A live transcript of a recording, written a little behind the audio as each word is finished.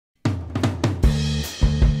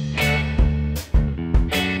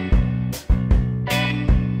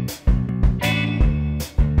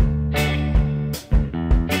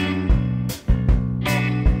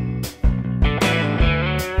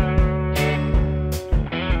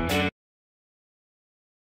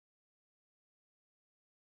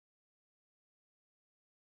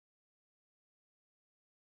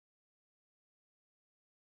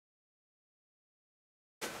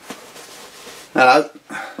Hello,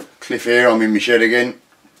 Cliff here. I'm in my shed again.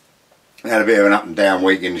 I had a bit of an up and down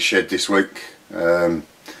week in the shed this week. I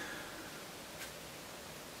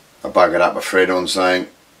buggered up a thread on something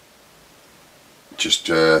just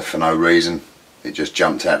for no reason. It just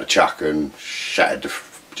jumped out the chuck and shattered,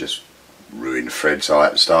 just ruined the thread, so I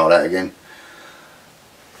had to start that again.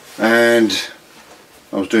 And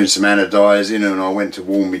I was doing some anodising and I went to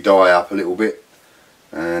warm my dye up a little bit,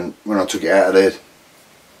 and when I took it out of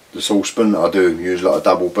the saucepan, I do use like a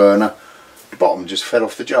double burner, the bottom just fell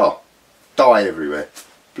off the jar. Dye everywhere.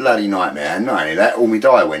 Bloody nightmare. And not only that, all my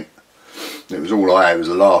dye went. It was all I had, was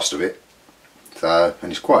the last of it. So,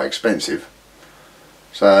 and it's quite expensive.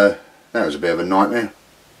 So that was a bit of a nightmare.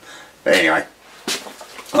 But anyway,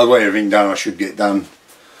 I've got everything done I should get done.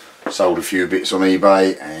 Sold a few bits on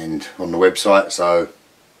eBay and on the website, so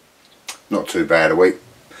not too bad a week.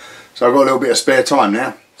 So I've got a little bit of spare time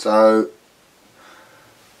now. So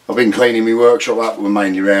I've been cleaning my workshop up. We're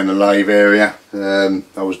mainly around the lathe area. I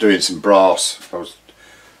was doing some brass,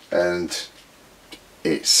 and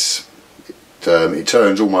it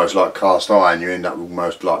turns almost like cast iron. You end up with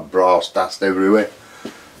almost like brass dust everywhere.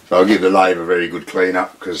 So I'll give the lathe a very good clean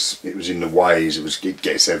up, because it was in the ways. It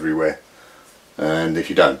gets everywhere, and if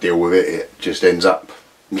you don't deal with it, it just ends up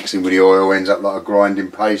mixing with the oil, ends up like a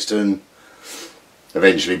grinding paste, and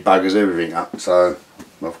eventually buggers everything up. So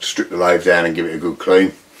I'll strip the lathe down and give it a good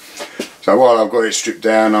clean. So while I've got it stripped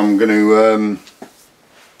down, I'm going to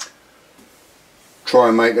try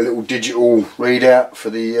and make a little digital readout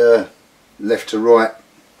for the left to right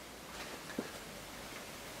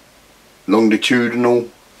longitudinal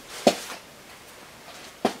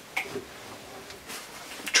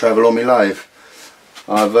travel on my lathe.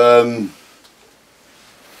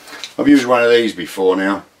 I've used one of these before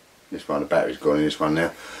now. This one, the battery's gone in this one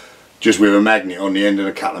now. Just with a magnet on the end and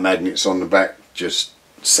a couple of magnets on the back, just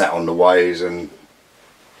sat on the ways and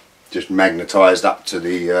just magnetised up to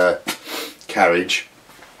the carriage,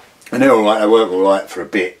 and they're alright. They work alright for a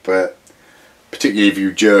bit, but particularly if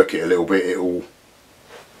you jerk it a little bit, it'll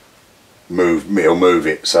move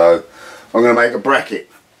it. So I'm going to make a bracket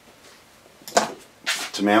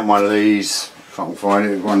to mount one of these. If I can find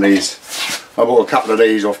it, one of these. I bought a couple of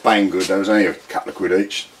these off Banggood. They was only a couple of quid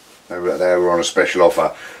each. They were on a special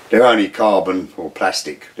offer. They're only carbon or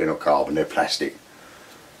plastic. They're not carbon, they're plastic.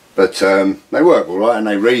 But they work all right, and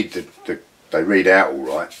they read they read out all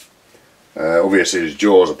right. Obviously, the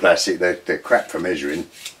jaws are plastic. They're crap for measuring.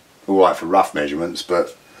 All right for rough measurements,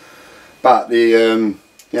 but the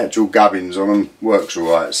actual gubbins on them works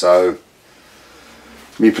all right. So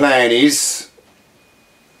my plan is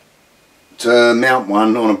to mount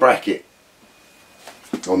one on a bracket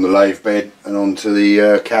on the lathe bed and onto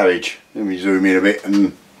the carriage. Let me zoom in a bit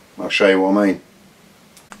and I'll show you what I mean.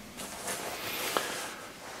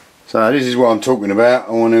 So this is what I'm talking about.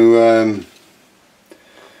 I want to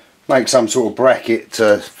make some sort of bracket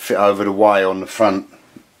to fit over the way on the front,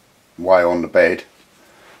 way on the bed,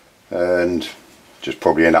 and just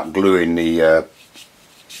probably end up gluing the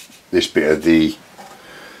this bit of the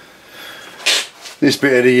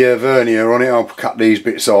vernier on it. I'll cut these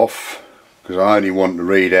bits off because I only want the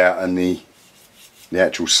readout and the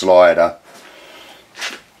actual slider.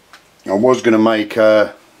 I was going to make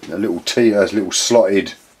a little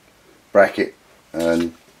slotted bracket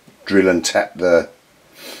and drill and tap the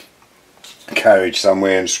carriage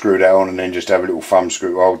somewhere and screw that on, and then just have a little thumb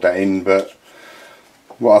screw to hold that in. But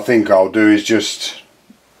what I think I'll do is just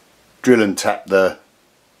drill and tap the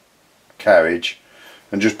carriage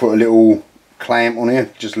and just put a little clamp on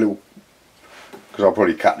here, just a little, because I'll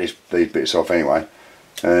probably cut these bits off anyway,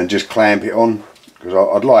 and just clamp it on, because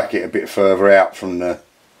I'd like it a bit further out from the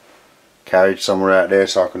carriage, somewhere out there,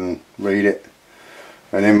 so I can read it,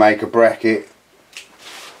 and then make a bracket.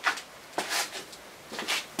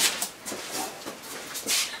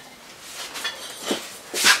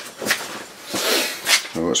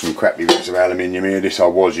 I've got some crappy bits of aluminium here. This I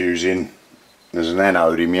was using as an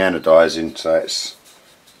anode in my anodising, so it's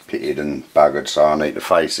pitted and buggered, so I need to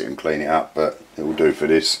face it and clean it up, but it will do for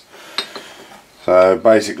this. So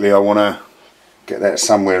basically I want to get that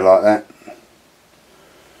somewhere like that.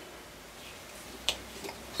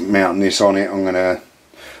 Mounting this on it, I'm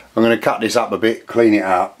gonna cut this up a bit, clean it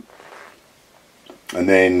up, and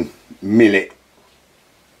then mill it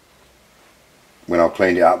when I've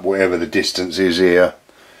cleaned it up, whatever the distance is here,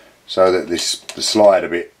 so that the slider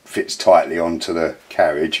bit fits tightly onto the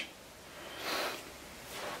carriage.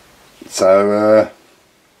 So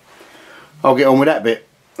I'll get on with that bit.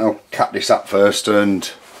 I'll cut this up first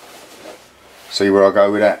and see where I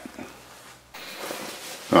go with that.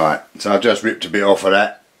 Alright, so I've just ripped a bit off of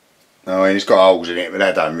that. I mean, it's got holes in it, but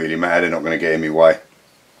that don't really matter. They're not going to get in my way.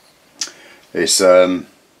 It's I'm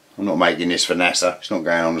not making this for NASA. It's not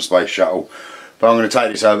going on the space shuttle. But I'm going to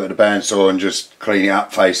take this over to the bandsaw and just clean it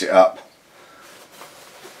up, face it up,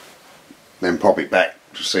 then pop it back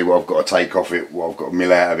to see what I've got to take off it, what I've got to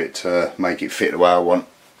mill out of it to make it fit the way I want.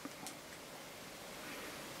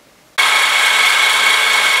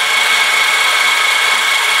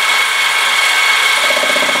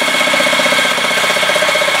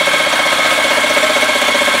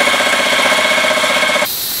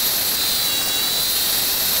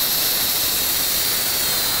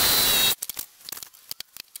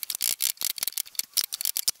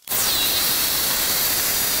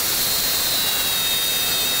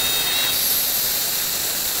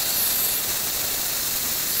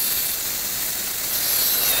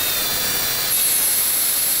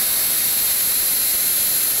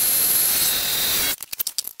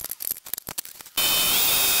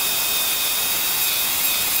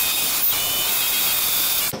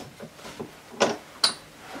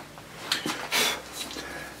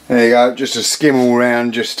 There you go, just a skim all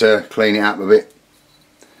round just to clean it up a bit.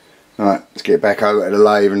 Right, let's get back over to the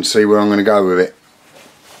lathe and see where I'm going to go with it.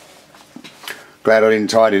 Glad I didn't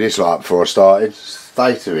tidy this lot up before I started.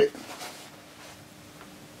 Stay to it.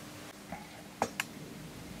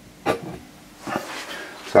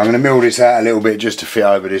 So I'm going to mill this out a little bit just to fit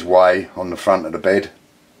over this way on the front of the bed.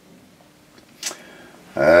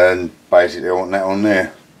 And basically I want that on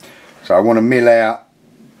there. So I want to mill out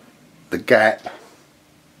the gap.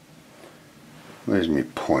 Where's my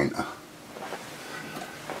pointer?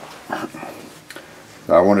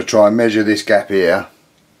 So I want to try and measure this gap here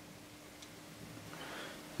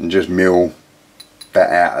and just mill that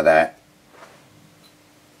out of that.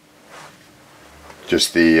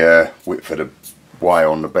 Just the width of the way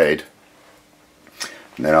on the bed.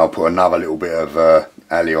 And then I'll put another little bit of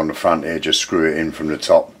alley on the front here, just screw it in from the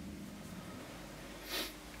top.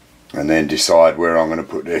 And then decide where I'm going to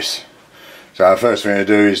put this. So the first thing to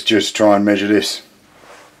do is just try and measure this.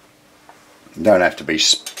 You don't have to be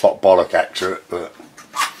spot bollock accurate, but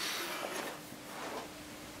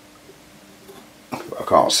I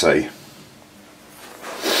can't see.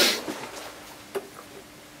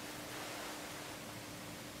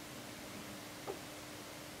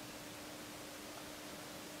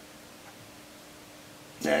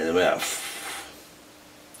 Yeah, it's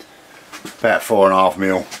about 4.5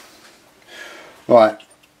 mil. Right.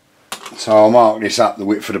 So I'll mark this up the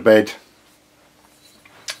width of the bed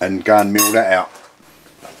and go and mill that out.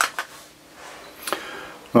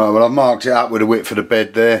 Right, well I've marked it up with the width of the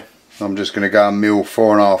bed there. I'm just going to go and mill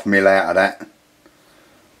 4.5 mil out of that.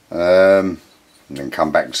 And then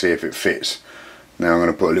come back and see if it fits. Now I'm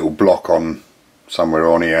going to put a little block on somewhere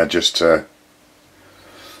on here just to,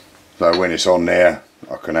 so when it's on there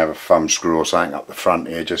I can have a thumb screw or something up the front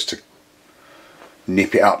here just to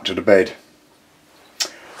nip it up to the bed.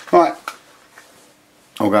 Right,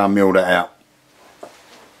 I'll go and mill that out.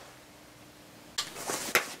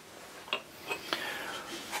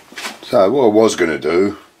 So what I was going to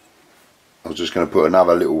do, I was just going to put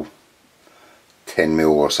another little 10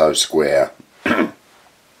 mil or so square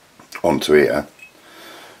onto here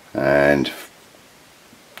and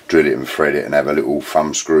drill it and thread it and have a little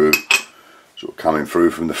thumb screw sort of coming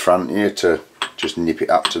through from the front here to just nip it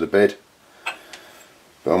up to the bed.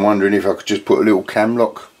 But I'm wondering if I could just put a little cam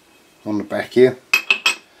lock on the back here.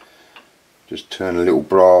 Just turn a little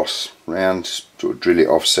brass round, sort of drill it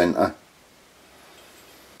off centre.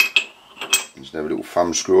 Just have a little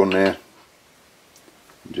thumb screw on there.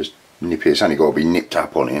 And just nip it. It's only got to be nipped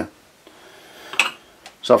up on here.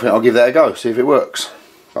 So I think I'll give that a go, see if it works.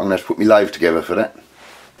 I'm going to have to put my lathe together for that.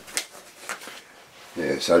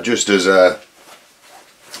 Yeah, so just as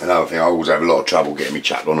another thing, I always have a lot of trouble getting me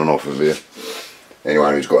chuck on and off of here.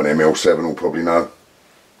 Anyone who's got an ML7 will probably know.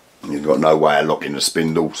 You've got no way of locking the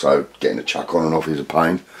spindle, so getting a chuck on and off is a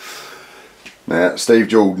pain. Now, Steve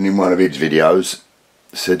Jordan in one of his videos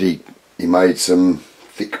said he made some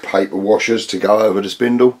thick paper washers to go over the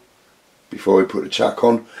spindle before he put the chuck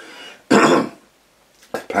on.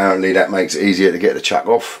 Apparently that makes it easier to get the chuck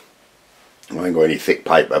off. I ain't got any thick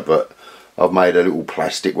paper, but I've made a little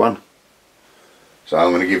plastic one. So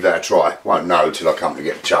I'm going to give that a try. Won't know till I come to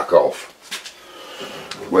get the chuck off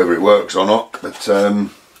whether it works or not, but so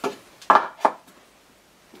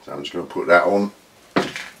I'm just going to put that on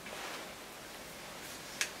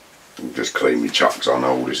and just clean my chucks. I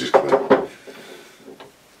know all this is clean.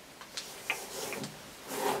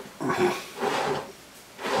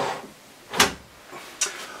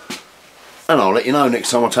 And I'll let you know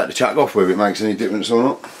next time I take the chuck off whether it makes any difference or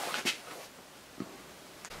not.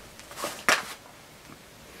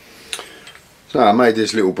 So I made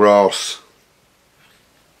this little brass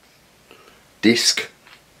disc,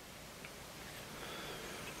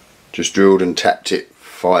 just drilled and tapped it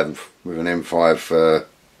with an M5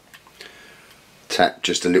 tap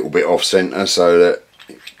just a little bit off centre so that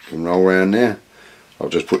it can roll around there. I'll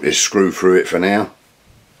just put this screw through it for now,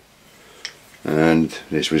 and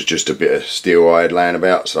this was just a bit of steel I had laying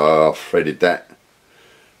about, so I threaded that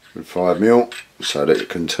with 5mm so that it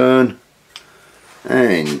can turn,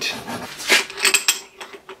 and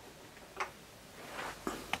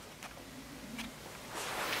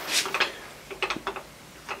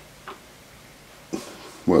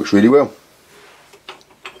works really well.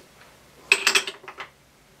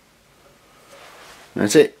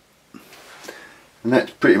 That's it, and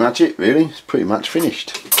that's pretty much it really. It's pretty much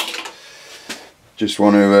finished. Just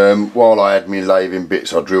want to, while I had my lathing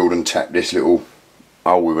bits, I drilled and tapped this little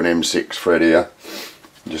hole with an M6 thread here.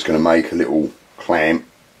 I'm just going to make a little clamp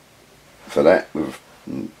for that with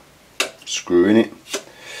a screw in it,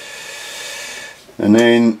 and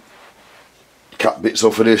then cut bits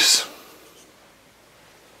off of this.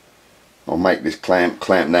 I'll make this clamp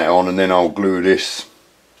that on, and then I'll glue this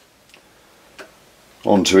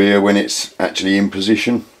onto here when it's actually in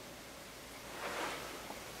position,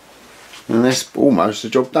 and that's almost the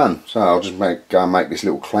job done. So I'll just go and make this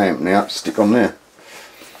little clamp now to stick on there.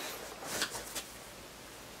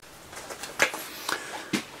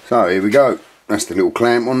 So here we go, that's the little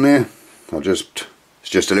clamp on there. It's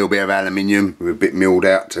just a little bit of aluminium with a bit milled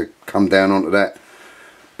out to come down onto that,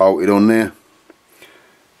 bolted on there.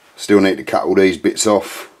 Still need to cut all these bits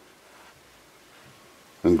off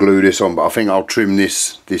and glue this on, but I think I'll trim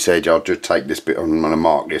this edge. I'll just take this bit, I'm going to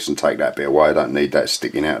mark this and take that bit away. I don't need that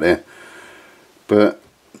sticking out there, but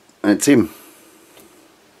that's him.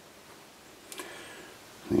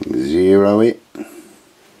 Zero it, and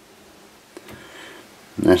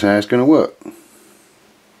that's how it's going to work.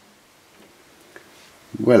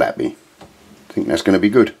 Well happy, I think that's going to be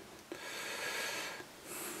good.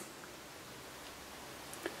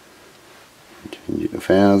 Change it to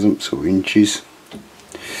thousandths or inches.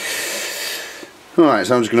 Alright,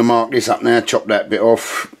 so I'm just going to mark this up now, chop that bit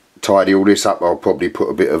off, tidy all this up. I'll probably put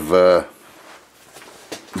a bit of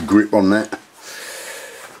grip on that.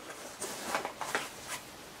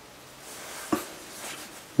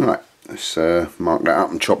 Right, let's mark that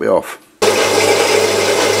up and chop it off.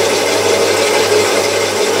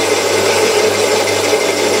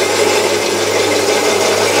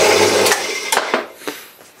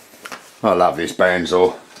 I love this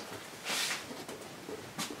bandsaw.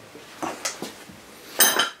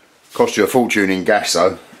 Cost you a fortune in gas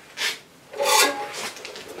though.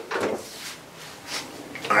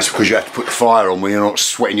 That's because you have to put the fire on when you're not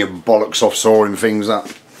sweating your bollocks off sawing things up.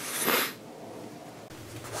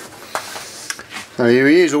 So here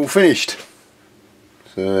he is, all finished.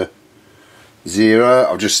 So zero.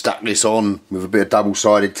 I've just stuck this on with a bit of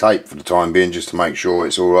double-sided tape for the time being, just to make sure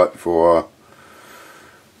it's alright before I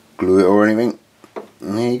glue it or anything.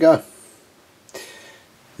 And there you go.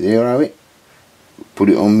 Zero it. Put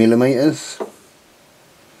it on millimeters.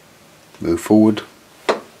 Move forward,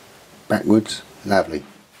 backwards. Lovely.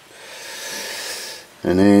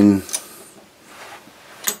 And then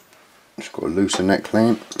just got to loosen that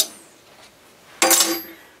clamp.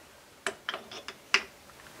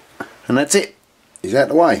 And that's it. He's out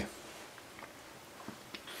the way.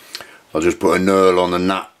 I'll just put a knurl on the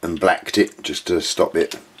nut and blacked it just to stop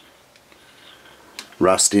it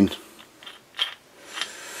rusting.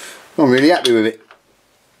 I'm really happy with it.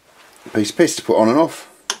 Piece of piss to put on and off.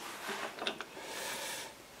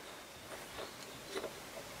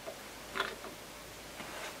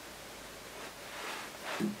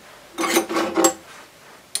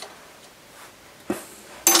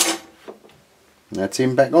 That's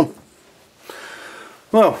him back on.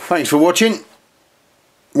 Well, thanks for watching.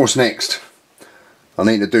 What's next? I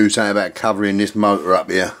need to do something about covering this motor up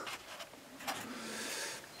here,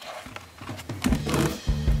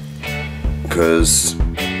 because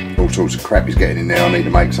all sorts of crap is getting in there. I need to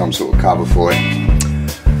make some sort of cover for it.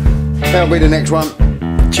 That'll be the next one.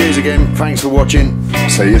 Cheers again, thanks for watching,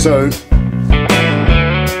 see you soon.